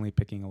 finally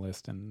picking a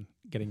list and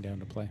getting down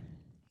to play.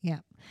 Yeah.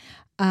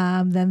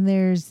 Then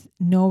there's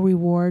No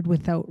Reward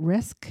Without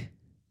Risk.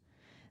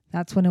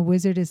 That's when a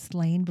wizard is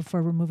slain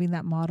before removing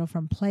that model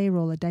from play.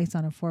 Roll a dice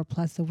on a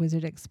 4+. The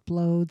wizard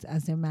explodes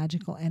as their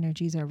magical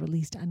energies are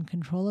released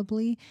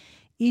uncontrollably.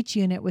 Each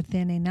unit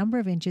within a number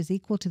of inches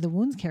equal to the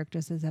wounds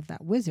characteristics of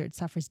that wizard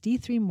suffers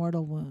D3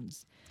 mortal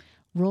wounds.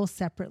 Roll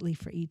separately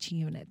for each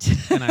unit.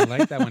 And I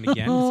like that one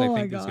again because I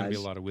think there's going to be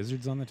a lot of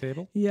wizards on the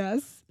table.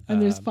 Yes. And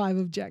there's 5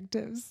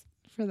 objectives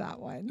for that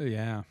one.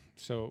 Yeah.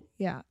 So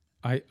yeah,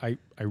 I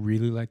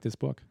really like this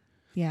book.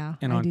 Yeah,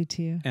 I do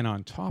too. And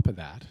on top of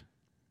that,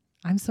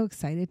 I'm so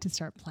excited to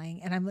start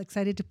playing. And I'm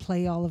excited to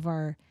play all of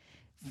our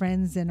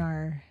friends in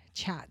our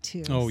chat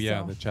too. Oh,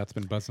 yeah. The chat's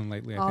been buzzing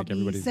lately. I think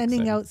everybody's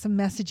sending excited. out some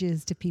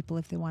messages to people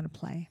if they want to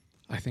play.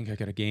 I think I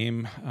got a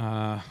game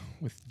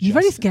with You've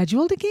already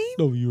scheduled a game?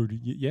 Oh, you already?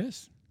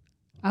 Yes.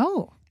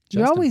 Oh, Justin.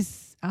 You're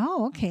always...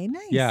 Oh, okay,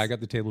 nice. Yeah, I got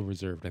the table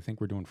reserved. I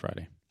think we're doing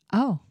Friday.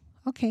 Oh,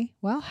 okay.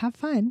 Well, have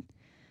fun.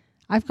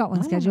 I've got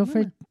one scheduled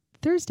for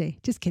Thursday.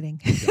 Just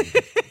kidding.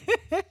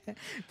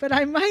 But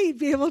I might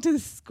be able to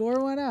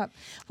score one up.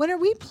 When are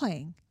we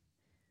playing?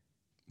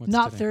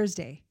 Not today?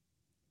 Thursday.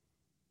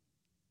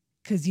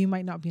 Because you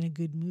might not be in a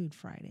good mood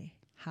Friday.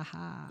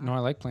 Haha. No, I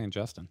like playing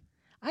Justin.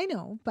 I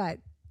know, but...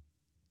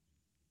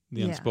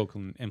 The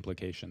unspoken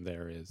implication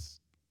there is,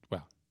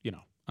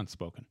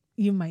 unspoken.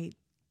 You might,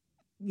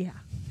 yeah.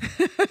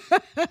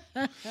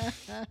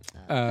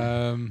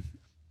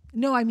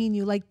 No, I mean,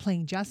 you like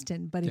playing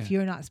Justin, but if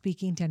you're not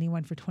speaking to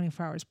anyone for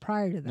 24 hours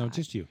prior to that. No,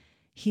 just you.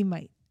 He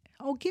might.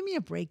 Oh, give me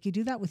a break. You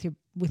do that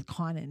with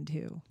Conan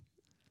too.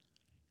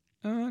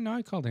 No,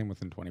 I called him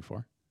within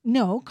 24.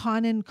 No,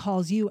 Conan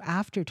calls you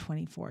after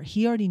 24.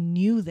 He already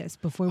knew this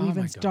before we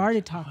even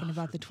started talking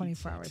about the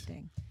 24-hour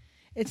thing.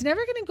 It's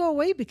never going to go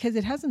away because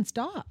it hasn't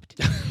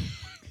stopped.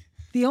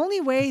 The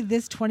only way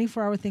this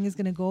 24-hour thing is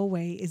going to go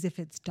away is if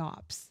it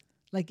stops.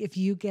 Like if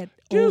you get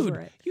over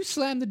it. You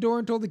slammed the door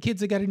and told the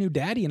kids they got a new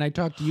daddy, and I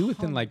talked to you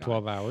within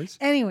 12 hours.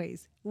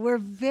 Anyways, we're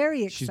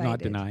very excited. She's not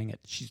denying it.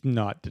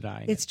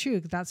 It's true.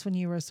 That's when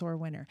you were a sore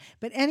winner.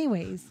 But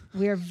anyways,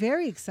 we are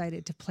very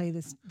excited to play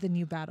the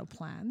new battle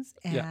plans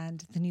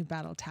and the new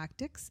battle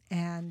tactics.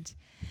 And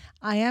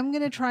I am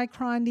going to try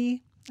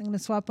Crondy. I'm going to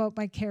swap out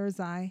my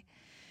Karazai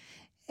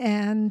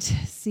and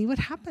see what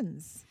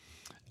happens.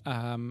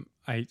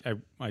 I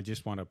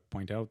just want to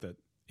point out that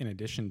in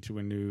addition to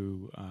a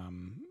new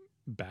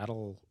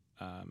battle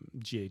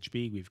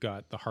GHB, we've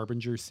got the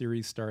Harbinger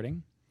series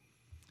starting.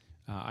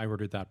 I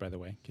ordered that, by the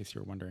way, in case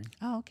you were wondering.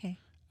 Oh, okay.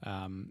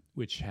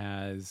 Which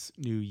has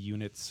new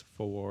units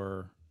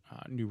for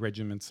new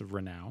regiments of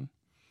renown.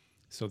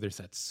 So there's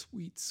that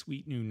sweet,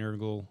 sweet new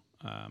Nurgle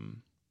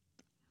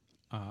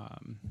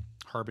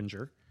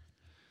Harbinger.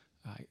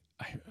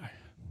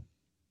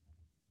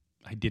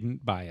 I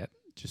didn't buy it,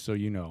 just so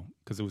you know,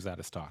 because it was out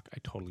of stock. I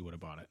totally would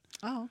have bought it.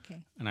 Oh,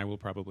 okay. And I will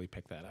probably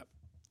pick that up.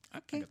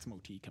 Okay. I got some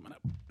OT coming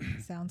up.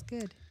 Sounds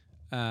good.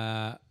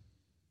 Yeah,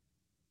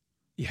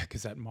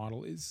 because that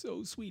model is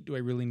so sweet. Do I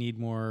really need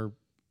more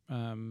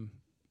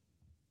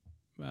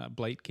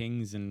Blight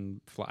Kings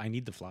and I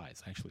need the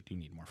flies. I actually do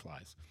need more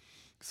flies.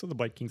 So the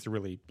Blight Kings are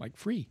really like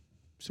free.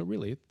 So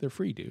really, they're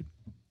free, dude.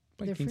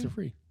 Blight Kings are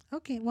free.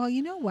 Okay. Well,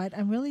 you know what?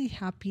 I'm really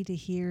happy to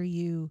hear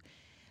you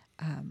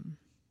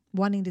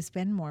wanting to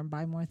spend more and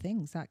buy more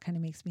things. That kind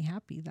of makes me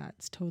happy.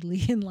 That's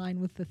totally in line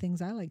with the things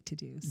I like to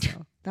do.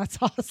 So that's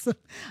awesome.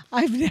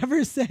 I've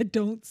never said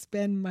don't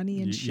spend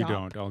money and shop. You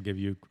don't. I'll give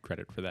you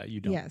credit for that.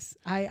 You don't. Yes.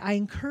 I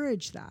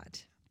encourage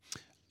that.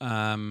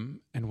 And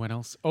what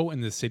else? Oh,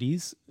 and the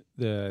cities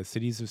of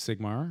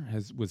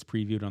Sigmar was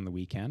previewed on the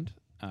weekend.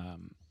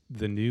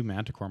 The new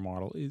Manticore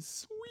model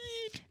is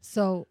sweet.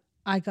 So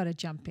I got to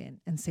jump in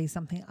and say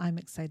something I'm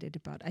excited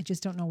about. I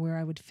just don't know where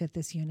I would fit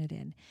this unit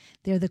in.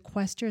 They're the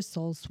Quester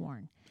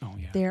Soulsworn. Oh,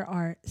 yeah. There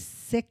are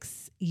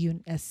six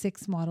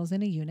models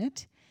in a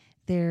unit.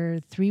 They're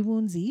 3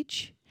 wounds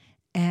each,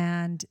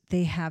 and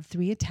they have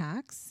 3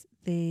 attacks.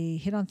 They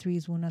hit on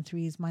 3s, wound on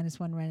 3s,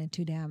 -1 rend, and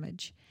 2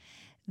 damage.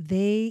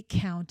 They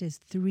count as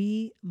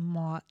 3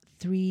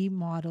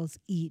 models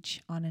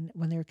each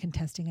when they're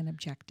contesting an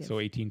objective.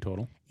 So 18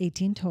 total.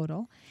 18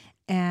 total.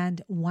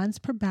 And once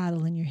per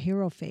battle in your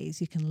hero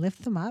phase, you can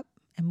lift them up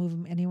and move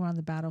them anywhere on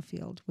the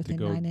battlefield within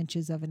 9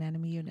 inches of an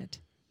enemy unit.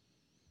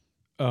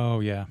 Oh,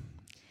 yeah.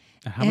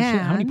 How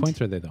many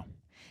points are they, though?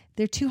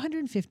 They're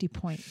 250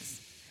 points.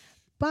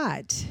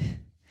 But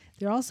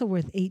they're also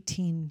worth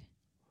 18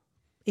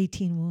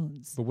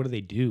 wounds. But what do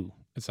they do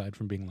aside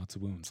from being lots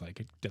of wounds?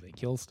 Like, do they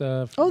kill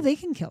stuff? Oh, they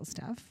can kill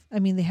stuff. I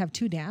mean, they have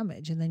 2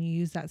 damage, and then you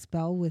use that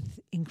spell with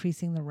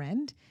increasing the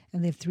rend,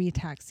 and they have 3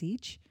 attacks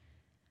each.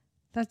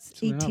 That's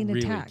so 18 they're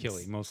not attacks.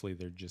 Really killing. Mostly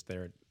they're just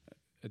there at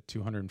a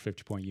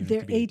 250 point unit.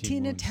 They're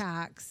 18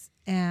 attacks,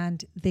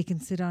 and they can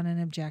sit on an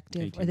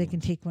objective, or they can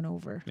take one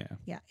over.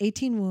 Yeah.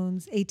 18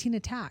 wounds, 18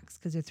 attacks,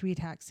 because they're 3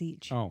 attacks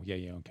each. Oh,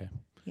 yeah, okay.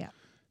 Yeah.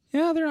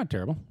 Yeah, they're not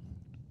terrible.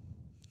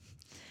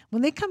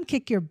 When they come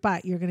kick your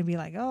butt, you're going to be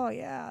like, oh,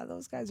 yeah,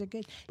 those guys are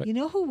good. But you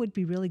know who would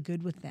be really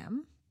good with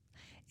them?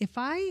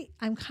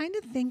 I'm kind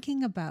of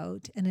thinking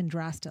about an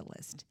Andrasta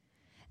list.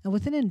 And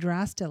with an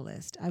Andrasta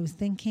list, I was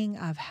thinking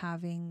of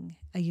having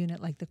a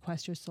unit like the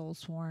Quester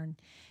Soulsworn,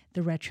 the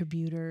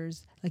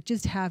Retributors, like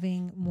just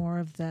having more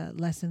of the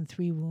less than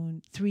 3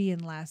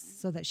 and less,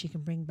 so that she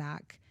can bring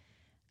back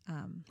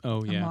a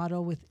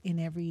model in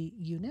every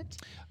unit.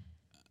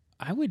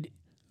 I would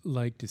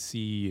like to see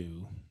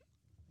you,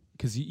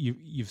 because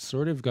you've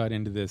sort of got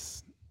into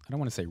this, I don't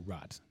want to say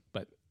rut,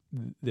 but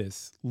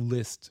this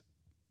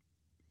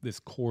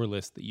core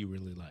list that you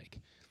really like.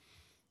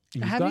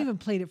 I haven't even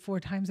played it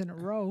 4 times in a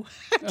row.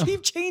 I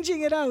keep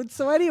changing it out.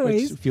 So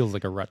anyways. Which feels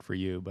like a rut for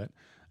you, but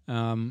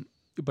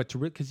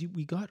because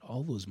we got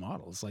all those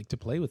models, like to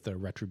play with the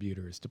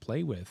Retributors, to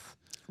play with.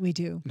 We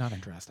do. Not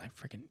Andrasta.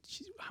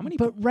 How many?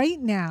 But right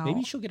now.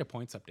 Maybe she'll get a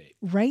points update.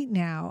 Right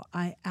now,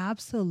 I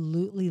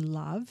absolutely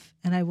love,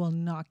 and I will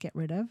not get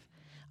rid of,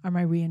 are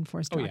my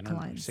reinforced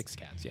lines. 6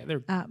 cats. Yeah,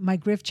 they're my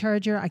Griff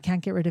Charger. I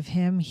can't get rid of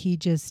him. He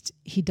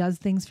does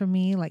things for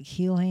me like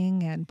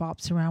healing and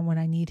bops around when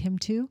I need him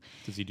to.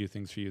 Does he do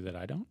things for you that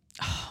I don't?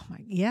 Oh my!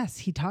 Yes,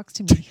 he talks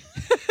to me.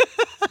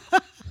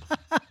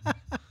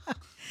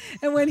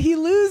 And when he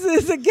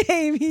loses a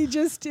game, he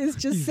just is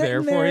just He's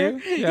sitting there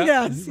for you. Yeah.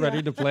 Yes, He's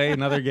ready to play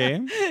another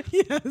game.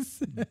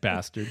 Yes,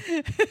 bastard.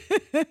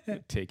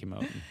 Take him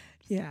out.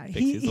 Yeah,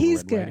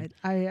 he's good.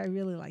 I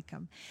really like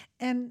him,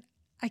 and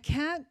I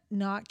can't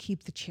not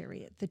keep the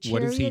Chariot. The Chariot.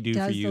 What does he do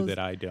for you that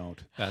I don't?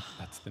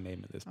 That's the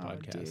name of this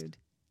podcast. Dude.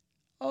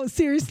 Oh,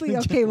 seriously?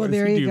 Okay, well,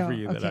 there you go. For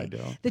you that I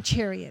don't? The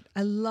Chariot.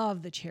 I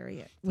love the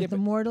Chariot. With the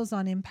mortals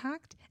on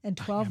impact and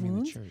 12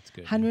 wounds,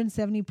 good,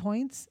 170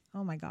 points.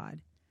 Oh, my God.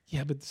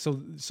 Yeah, but so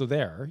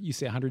there, you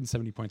say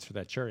 170 points for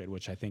that Chariot,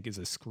 which I think is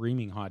a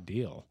screaming hot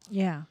deal.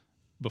 Yeah.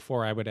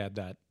 Before I would add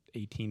that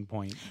 18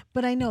 point.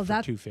 But I know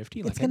that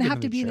 250. It's going to have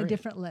to be in a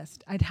different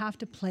list. I'd have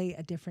to play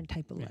a different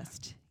type of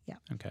list. Yeah.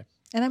 Okay.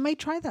 And I might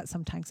try that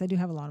sometime because I do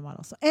have a lot of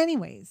models. So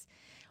anyways,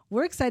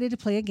 we're excited to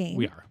play a game.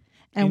 We are.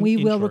 And we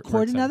will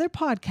record another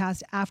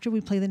podcast after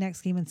we play the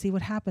next game and see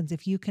what happens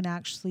if you can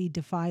actually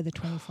defy the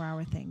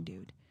 24-hour thing,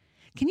 dude.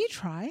 Can you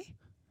try?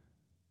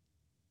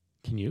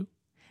 Can you?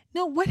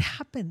 No, what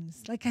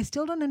happens? Like, I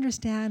still don't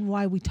understand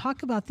why we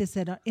talk about this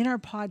in our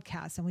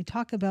podcast, and we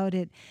talk about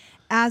it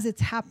as it's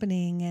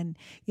happening. And,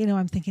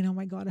 I'm thinking, oh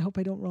my God, I hope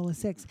I don't roll a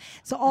 6.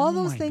 So all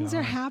those things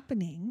are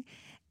happening,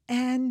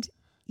 and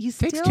you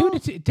Takes still...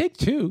 Take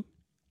two.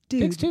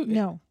 Dude, Takes 2.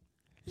 No.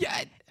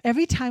 Yeah.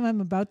 Every time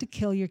I'm about to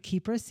kill your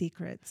Keeper of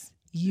Secrets,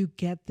 you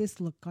get this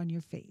look on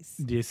your face.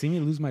 Do you see me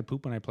lose my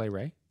poop when I play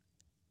Ray?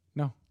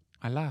 No,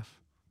 I laugh.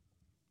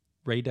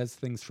 Ray does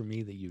things for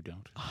me that you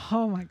don't.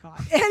 Oh, my God.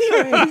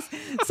 Anyways,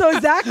 so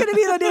is that going to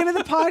be the name of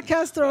the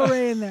podcast? Throw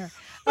Ray in there.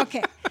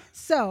 Okay.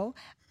 So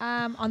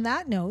on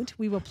that note,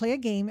 we will play a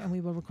game and we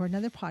will record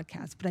another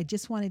podcast. But I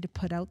just wanted to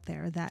put out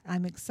there that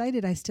I'm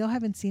excited. I still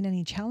haven't seen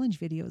any challenge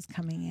videos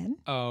coming in.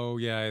 Oh,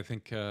 yeah. I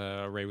think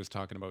Ray was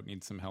talking about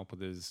needs some help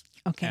with his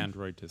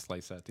Android to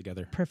slice that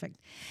together. Perfect.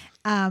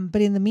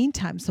 But in the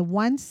meantime, so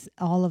once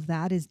all of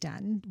that is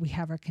done, we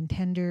have our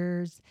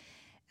contenders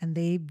and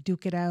they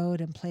duke it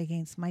out and play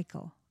against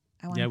Michael.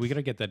 We got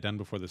to get that done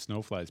before the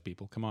snow flies,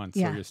 people. Come on,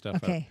 throw your stuff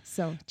out. Okay,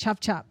 so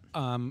chop.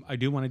 I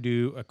do want to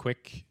do a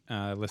quick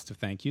list of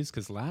thank yous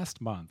because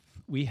last month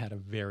we had a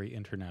very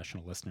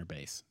international listener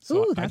base.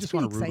 So Ooh, I just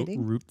want to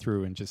root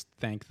through and just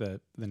thank the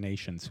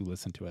nations who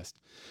listen to us.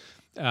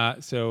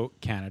 So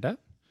Canada,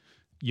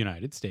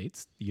 United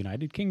States, the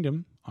United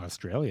Kingdom,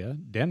 Australia,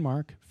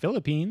 Denmark,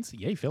 Philippines.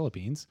 Yay,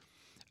 Philippines.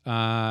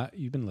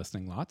 You've been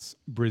listening lots.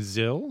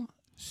 Brazil,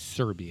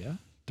 Serbia,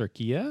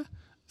 Turkey,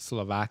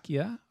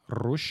 Slovakia,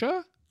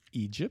 Russia,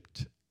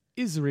 Egypt,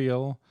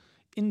 Israel,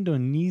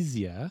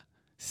 Indonesia,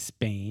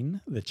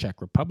 Spain, the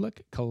Czech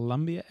Republic,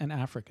 Colombia, and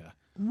Africa.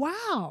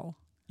 Wow.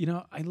 You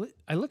know,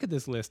 I look at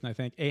this list and I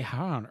think, hey,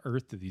 how on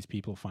earth do these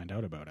people find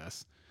out about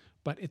us?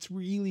 But it's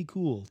really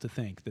cool to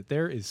think that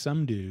there is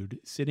some dude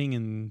sitting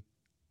in,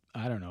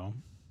 I don't know,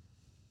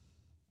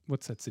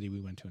 what's that city we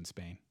went to in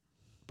Spain?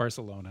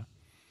 Barcelona.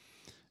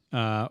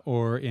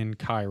 Or in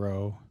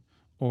Cairo,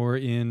 or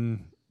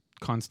in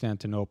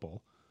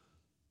Constantinople,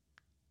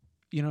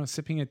 you know,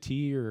 sipping a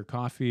tea or a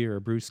coffee or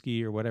a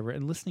brewski or whatever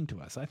and listening to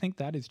us. I think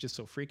that is just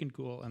so freaking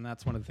cool. And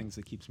that's one of the things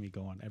that keeps me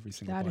going every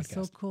single podcast. That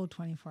is so cool,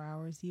 24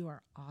 Hours. You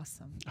are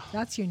awesome.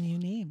 That's your new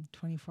name,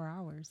 24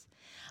 Hours.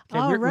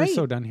 Okay, we're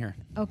so done here.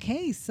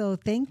 Okay, so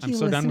thank you, I'm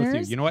so listeners. done with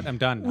you. You know what? I'm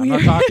done. I'm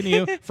not talking to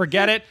you.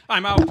 Forget it.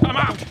 I'm out.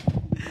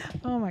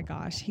 Oh my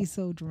gosh, he's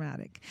so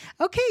dramatic.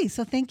 Okay,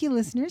 so thank you,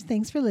 listeners.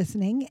 Thanks for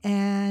listening.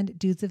 And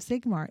Dudes of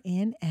Sigmar,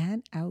 in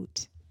and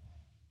out.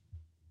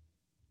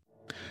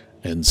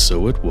 And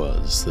so it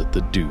was that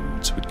the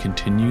dudes would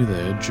continue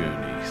their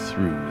journey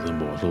through the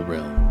mortal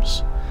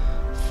realms,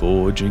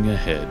 forging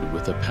ahead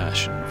with a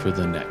passion for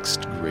the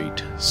next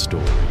great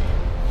story.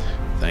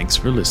 Thanks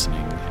for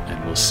listening,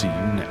 and we'll see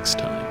you next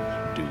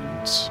time,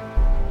 dudes.